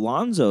 going on. Well,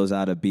 Lonzo's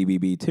out of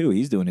BBB too.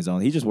 He's doing his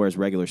own. He just wears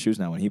regular shoes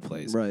now when he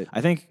plays. Right.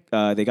 I think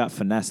they got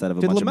finessed out of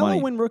a Did bunch of money.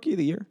 LaMelo win Rookie of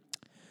the Year?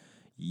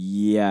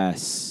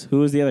 Yes. Who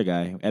was the other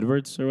guy?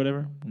 Edwards or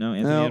whatever? No,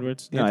 Anthony No,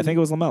 Edwards? No, I Anthony- think it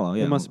was LaMelo.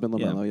 Yeah. It must have been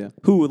LaMelo, yeah.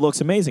 Who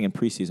looks amazing in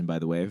preseason, by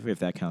the way, if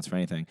that counts for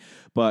anything.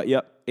 But,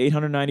 yep,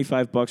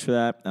 $895 for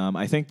that.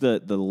 I think the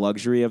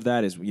luxury of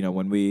that is,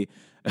 when we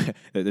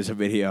there's a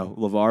video,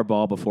 LeVar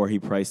Ball before he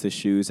priced his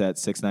shoes at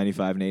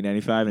 $6.95 and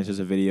 $8.95, and it's just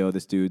a video of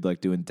this dude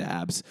like doing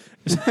dabs.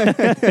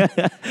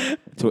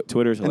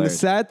 Twitter's hilarious. And the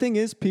sad thing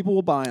is, people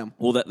will buy them.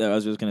 Well, that I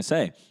was just gonna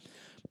say,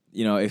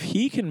 if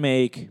he can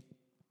make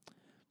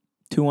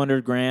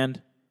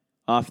 $200,000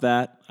 off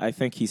that, I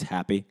think he's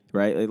happy,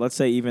 right? Like, let's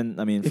say even,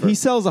 If he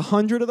sells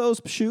 100 of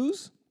those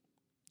shoes,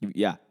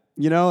 yeah,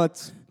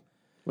 it's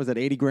was that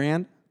 80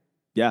 grand,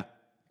 yeah,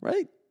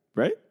 right?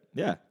 right,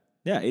 yeah.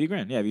 Yeah,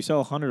 $80,000. Yeah, if you sell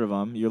 100 of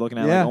them, you're looking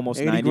at Yeah, like almost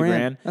 80 $90,000.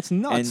 grand. That's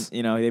nuts.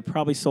 And they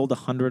probably sold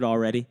 100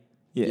 already.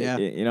 Yeah.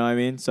 You know what I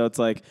mean? So it's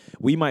like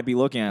we might be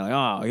looking at like,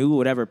 oh, who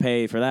would ever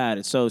pay for that?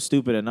 It's so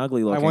stupid and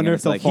ugly looking. wonder And if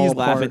it's they'll like fall he's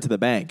laughing apart. to the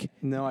bank.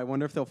 No, I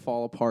wonder if they'll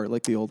fall apart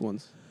like the old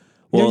ones.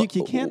 Well,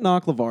 you can't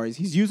knock LeVar.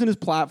 He's using his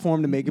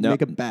platform to make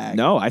a bag.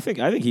 No, I think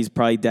he's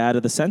probably dad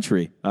of the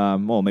century.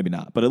 Well, maybe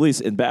not, but at least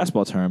in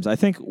basketball terms, I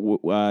think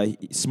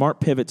smart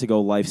pivot to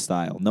go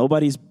lifestyle.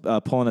 Nobody's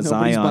pulling a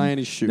Zion. Nobody's buying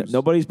his shoes.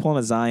 Nobody's pulling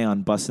a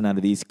Zion busting out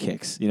of these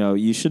kicks.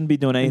 You shouldn't be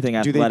doing anything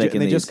athletic. Do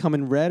they just come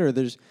in red or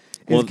there's?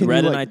 Well, can you,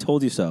 red and like- I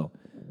told you so.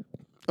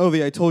 Oh,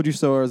 the I told you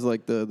so is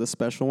like the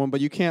special one, but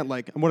you can't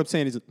like. What I'm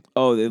saying is,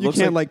 Oh, it you looks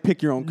can't like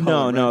pick your own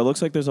color. No, right? it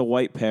looks like there's a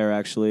white pair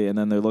actually, and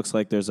then there looks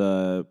like there's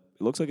a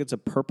It looks like it's a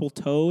purple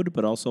toad,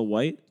 but also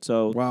white.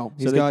 So Wow,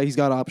 so he's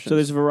got options. So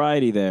there's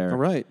variety there. All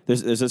right.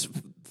 There's this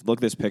look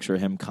at this picture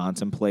of him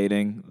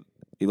contemplating.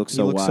 He looks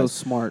so he looks wise. so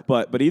smart.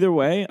 But either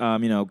way,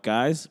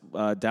 guys,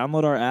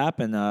 download our app,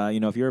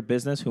 and if you're a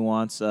business who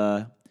wants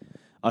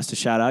us to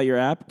shout out your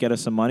app, get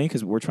us some money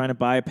because we're trying to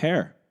buy a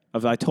pair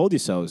of I told you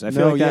so's. I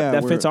feel like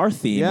that fits our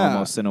theme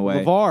almost in a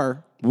way.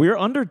 LeVar, we're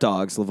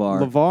underdogs,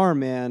 LeVar. LeVar,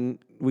 man,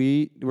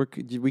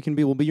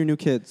 we'll be your new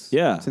kids.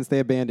 Yeah. Since they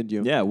abandoned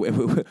you. Yeah,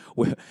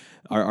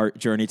 our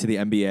journey to the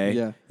NBA.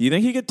 Yeah. You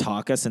think he could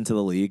talk us into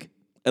the league?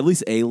 At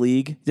least a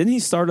league? Didn't he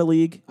start a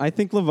league? I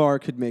think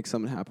LeVar could make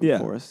something happen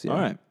for us. Yeah. All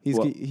right.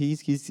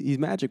 He's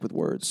magic with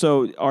words.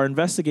 So our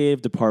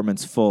investigative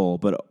department's full,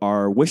 but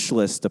our wish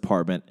list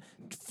department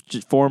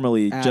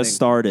formally just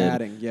started.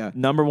 Adding, yeah.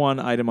 Number one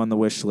item on the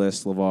wish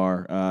list,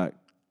 LeVar.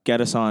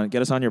 Get us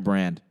on your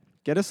brand.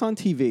 Get us on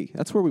TV.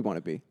 That's where we want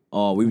to be.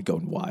 Oh, we would go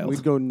wild.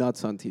 We'd go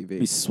nuts on TV.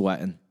 Be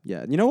sweating.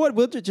 Yeah. You know what?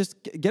 We'll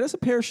just get us a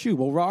pair of shoes.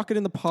 We'll rock it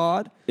in the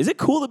pod. Is it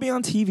cool to be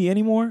on TV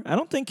anymore? I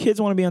don't think kids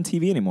want to be on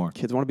TV anymore.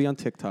 Kids want to be on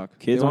TikTok.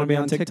 Kids want to be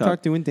on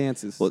TikTok doing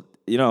dances. Well,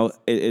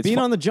 it's being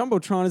on the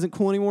Jumbotron isn't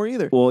cool anymore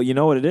either. Well, you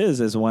know what it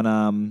is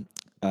when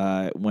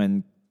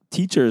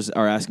teachers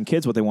are asking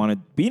kids what they want to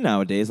be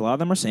nowadays, a lot of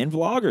them are saying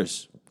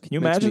vloggers. Can you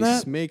imagine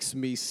that? Makes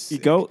me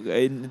sick.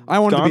 I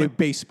wanted to be a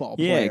baseball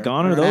player. Yeah,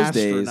 gone are those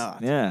days.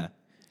 Astronaut. Yeah.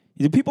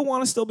 Do people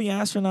want to still be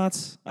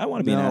astronauts? I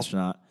want to be an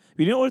astronaut.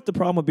 But you know what the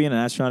problem with being an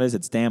astronaut is?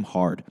 It's damn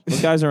hard.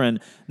 Those guys are in,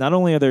 not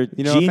only are they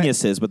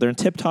geniuses, but they're in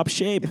tip-top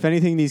shape. If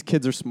anything, these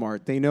kids are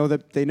smart. They know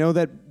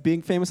that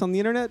being famous on the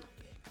internet,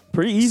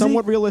 pretty easy.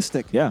 Somewhat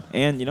realistic. Yeah.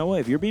 And you know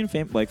what? If you're being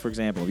famous, like for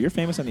example, if you're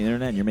famous on the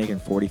internet and you're making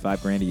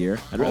 $45,000 a year,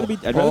 I'd rather be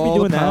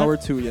doing power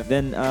that to you.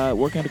 than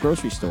working at a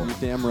grocery store. You're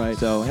damn right.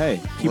 So hey,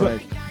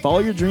 follow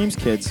your dreams,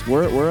 kids.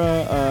 We're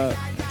a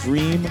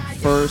dream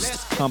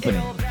first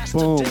company.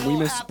 Boom. We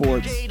miss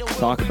sports.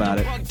 Talk about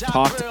it.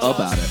 Talked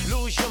about it.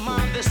 Lose your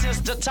mind, this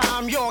is the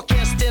time. You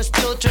can't stand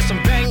still, twist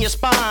and bang your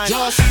spine.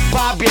 Just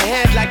bob your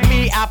head like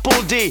me,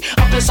 Apple D.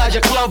 Up inside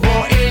your club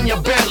or in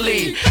your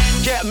Bentley.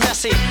 Get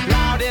messy,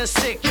 loud and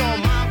sick, your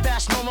mind.